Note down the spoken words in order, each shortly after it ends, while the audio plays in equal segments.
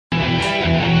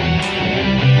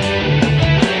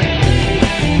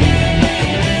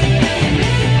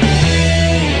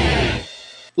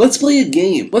Let's play a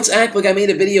game. Let's act like I made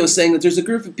a video saying that there's a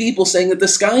group of people saying that the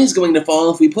sky is going to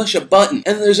fall if we push a button,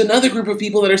 and there's another group of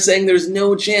people that are saying there's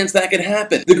no chance that could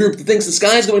happen. The group that thinks the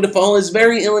sky is going to fall is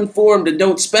very ill-informed and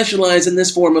don't specialize in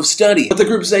this form of study. But the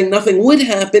group saying nothing would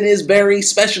happen is very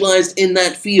specialized in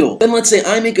that field. Then let's say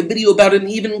I make a video about it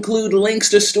and even include links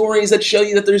to stories that show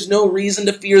you that there's no reason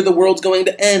to fear the world's going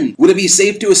to end. Would it be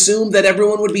safe to assume that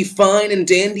everyone would be fine and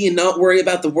dandy and not worry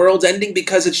about the world ending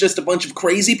because it's just a bunch of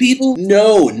crazy people?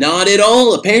 No, not at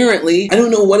all, apparently. I don't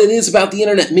know what it is about the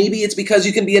internet. Maybe it's because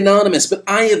you can be anonymous, but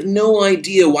I have no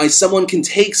idea why someone can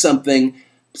take something,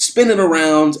 spin it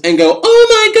around, and go, oh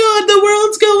my god, the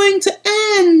world's going to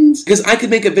end! Because I could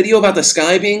make a video about the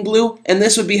sky being blue, and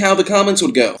this would be how the comments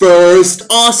would go. First,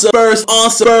 awesome, first,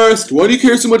 awesome, first, why do you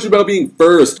care so much about being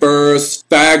first? First,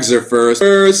 fags are first,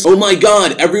 first, oh my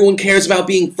god, everyone cares about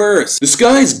being first. The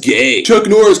sky's gay. Chuck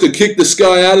Norris could kick the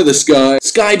sky out of the sky.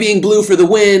 Sky being blue for the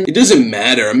win. It doesn't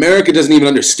matter, America doesn't even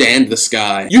understand the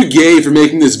sky. You're gay for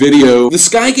making this video. The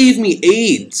sky gave me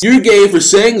AIDS. You're gay for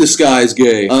saying the sky's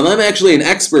gay. I'm actually an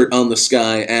expert on the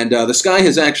sky, and the sky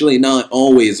is actually not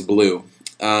always blue.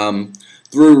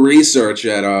 Through research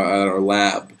at our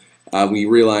lab, we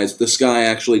realized the sky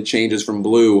actually changes from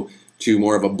blue to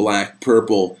more of a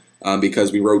black-purple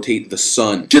because we rotate the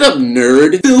sun. Shut up,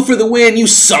 nerd! Phil for the win, you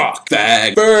suck,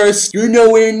 fag! First! You're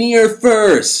nowhere near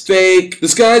first! Fake! The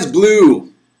sky's blue!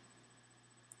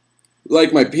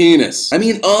 Like my penis. I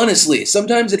mean, honestly,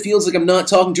 sometimes it feels like I'm not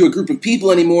talking to a group of people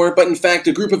anymore, but in fact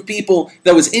a group of people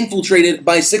that was infiltrated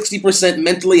by 60%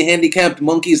 mentally handicapped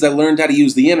monkeys that learned how to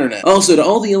use the internet. Also, to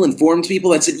all the ill-informed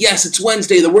people that said, yes, it's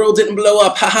Wednesday, the world didn't blow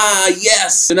up, haha,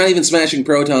 yes! They're not even smashing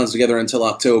protons together until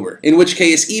October. In which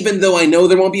case, even though I know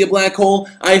there won't be a black hole,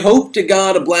 I hope to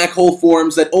God a black hole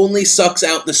forms that only sucks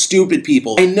out the stupid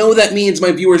people. I know that means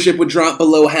my viewership would drop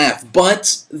below half,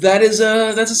 but that's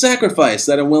a sacrifice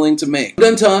that I'm willing to make. But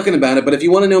I'm talking about it, but if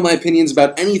you want to know my opinions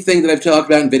about anything that I've talked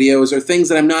about in videos, or things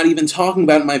that I'm not even talking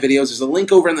about in my videos, there's a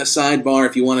link over in the sidebar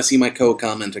if you want to see my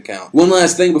co-comment account. One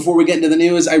last thing before we get into the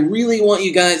news, I really want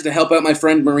you guys to help out my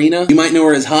friend Marina. You might know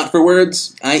her as Hot for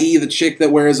Words, i.e. the chick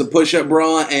that wears a push-up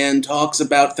bra and talks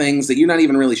about things that you're not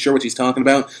even really sure what she's talking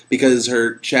about because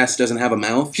her chest doesn't have a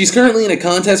mouth. She's currently in a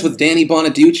contest with Danny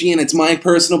Bonaducci, and it's my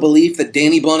personal belief that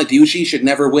Danny Bonaducci should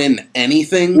never win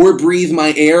anything, or breathe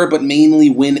my air, but mainly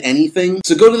win anything.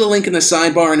 So go to the link in the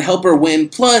sidebar and help her win.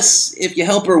 Plus, if you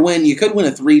help her win, you could win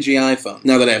a 3G iPhone.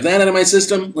 Now that I have that out of my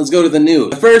system, let's go to the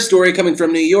news. The first story coming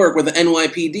from New York, where the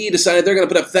NYPD decided they're going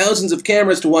to put up thousands of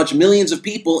cameras to watch millions of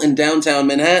people in downtown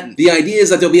Manhattan. The idea is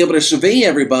that they'll be able to survey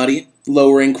everybody,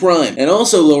 lowering crime, and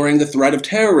also lowering the threat of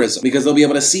terrorism, because they'll be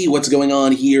able to see what's going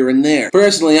on here and there.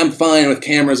 Personally, I'm fine with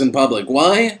cameras in public.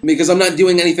 Why? Because I'm not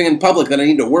doing anything in public that I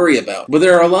need to worry about. But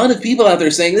there are a lot of people out there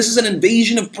saying this is an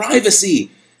invasion of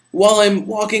privacy while I'm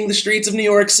walking the streets of New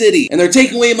York City, and they're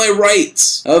taking away my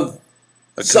rights of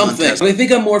something. And I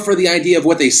think I'm more for the idea of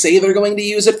what they say they're going to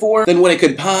use it for than what it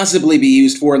could possibly be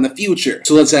used for in the future.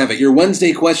 So let's have it. Your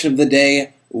Wednesday question of the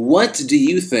day. What do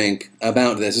you think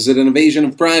about this? Is it an invasion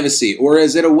of privacy, or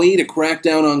is it a way to crack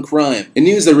down on crime? In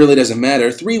news that really doesn't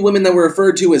matter, 3 women that were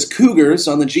referred to as Cougars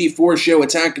on the G4 show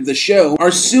Attack of the Show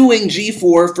are suing G4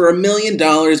 for $1 million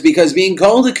because being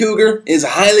called a cougar is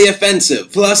highly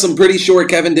offensive. Plus, I'm pretty sure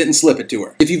Kevin didn't slip it to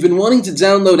her. If you've been wanting to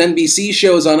download NBC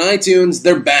shows on iTunes,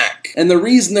 they're back. And the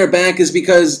reason they're back is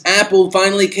because Apple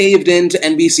finally caved in to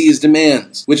NBC's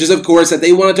demands, which is of course that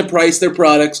they wanted to price their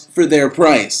products for their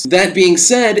price. That being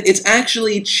said, it's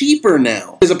actually cheaper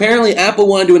now, because apparently Apple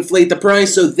wanted to inflate the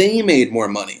price so they made more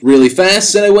money. Really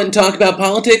fast, said I wouldn't talk about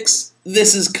politics.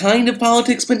 This is kind of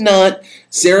politics, but not.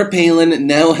 Sarah Palin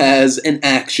now has an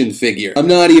action figure. I'm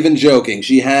not even joking.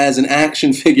 She has an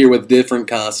action figure with different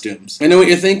costumes. I know what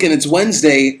you're thinking. It's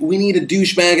Wednesday. We need a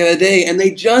douchebag of the day, and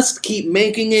they just keep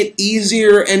making it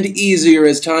easier and easier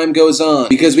as time goes on.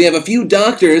 Because we have a few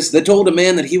doctors that told a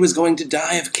man that he was going to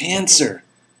die of cancer.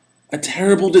 A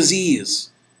terrible disease.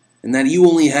 And that you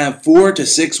only have 4 to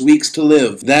 6 weeks to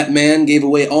live. That man gave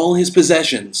away all his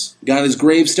possessions, got his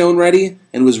gravestone ready,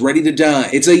 and was ready to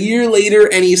die. It's a year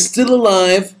later, and he's still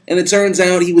alive, and it turns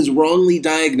out he was wrongly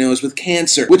diagnosed with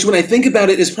cancer. Which, when I think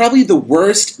about it, is probably the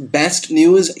worst, best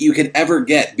news you could ever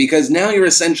get, because now you're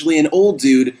essentially an old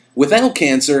dude without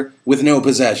cancer, with no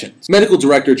possessions. Medical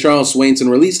director Charles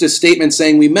Swainson released a statement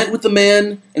saying, "We met with the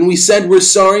man, and we said we're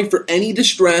sorry for any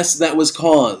distress that was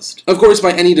caused." Of course,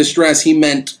 by any distress, he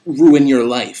meant ruin your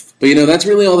life. But you know, that's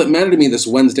really all that mattered to me this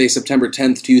Wednesday, September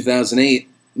 10th, 2008.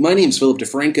 My name's Philip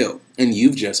DeFranco, and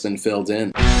you've just been filled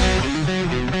in.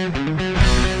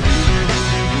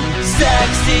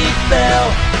 Sexy Phil,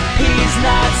 he's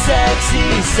not sexy.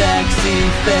 Sexy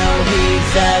Phil,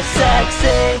 he's as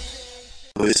sexy.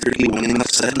 Esse aqui, o menino na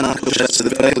série, na coxa, você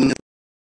vai